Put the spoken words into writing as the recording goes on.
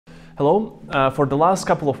Hello, for the last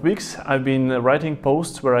couple of weeks I've been writing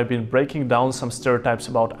posts where I've been breaking down some stereotypes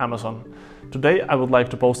about Amazon. Today I would like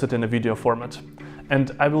to post it in a video format. And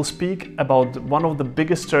I will speak about one of the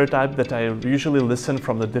biggest stereotypes that I usually listen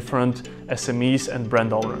from the different SMEs and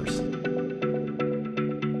brand owners.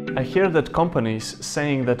 I hear that companies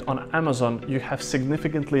saying that on Amazon you have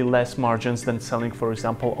significantly less margins than selling, for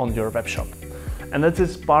example, on your web shop. And that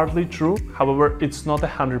is partly true, however, it's not a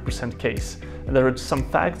 100% case. And there are some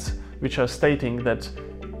facts which are stating that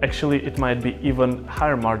actually it might be even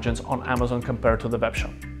higher margins on Amazon compared to the web shop.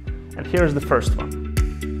 And here's the first one.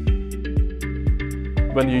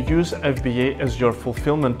 When you use FBA as your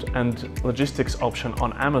fulfillment and logistics option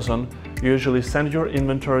on Amazon, you usually send your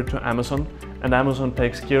inventory to Amazon, and Amazon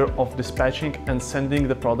takes care of dispatching and sending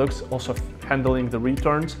the products, also handling the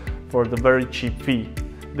returns for the very cheap fee.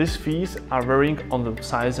 These fees are varying on the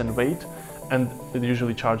size and weight, and they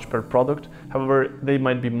usually charge per product. However, they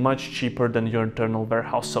might be much cheaper than your internal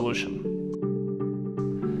warehouse solution.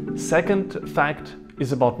 Second fact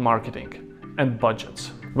is about marketing and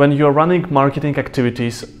budgets. When you're running marketing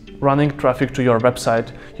activities, running traffic to your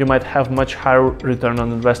website, you might have much higher return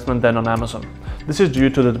on investment than on Amazon. This is due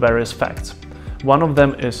to the various facts. One of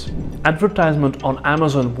them is advertisement on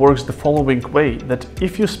Amazon works the following way, that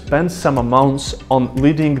if you spend some amounts on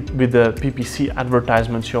leading with the PPC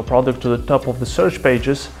advertisements your product to the top of the search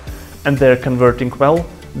pages and they're converting well,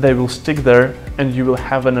 they will stick there and you will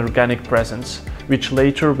have an organic presence, which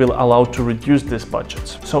later will allow to reduce these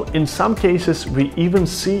budgets. So in some cases we even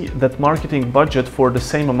see that marketing budget for the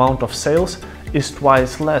same amount of sales is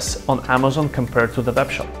twice less on Amazon compared to the web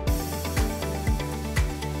shop.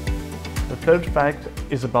 The third fact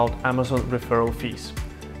is about Amazon referral fees.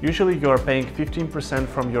 Usually you are paying 15%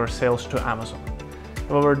 from your sales to Amazon.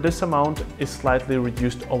 However, this amount is slightly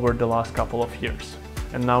reduced over the last couple of years,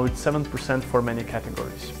 and now it's 7% for many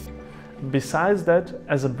categories. Besides that,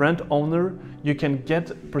 as a brand owner, you can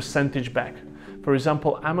get percentage back. For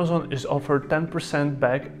example, Amazon is offered 10%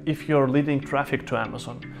 back if you're leading traffic to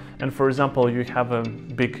Amazon. And for example, you have a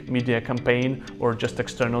big media campaign or just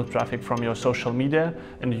external traffic from your social media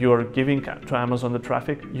and you're giving to Amazon the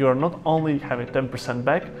traffic, you are not only having 10%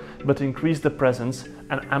 back, but increase the presence,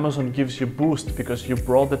 and Amazon gives you boost because you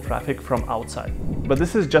brought the traffic from outside. But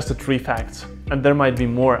this is just the 3 facts, and there might be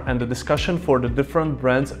more, and the discussion for the different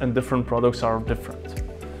brands and different products are different.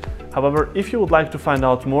 However, if you would like to find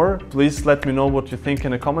out more, please let me know what you think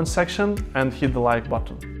in the comment section and hit the like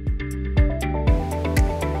button.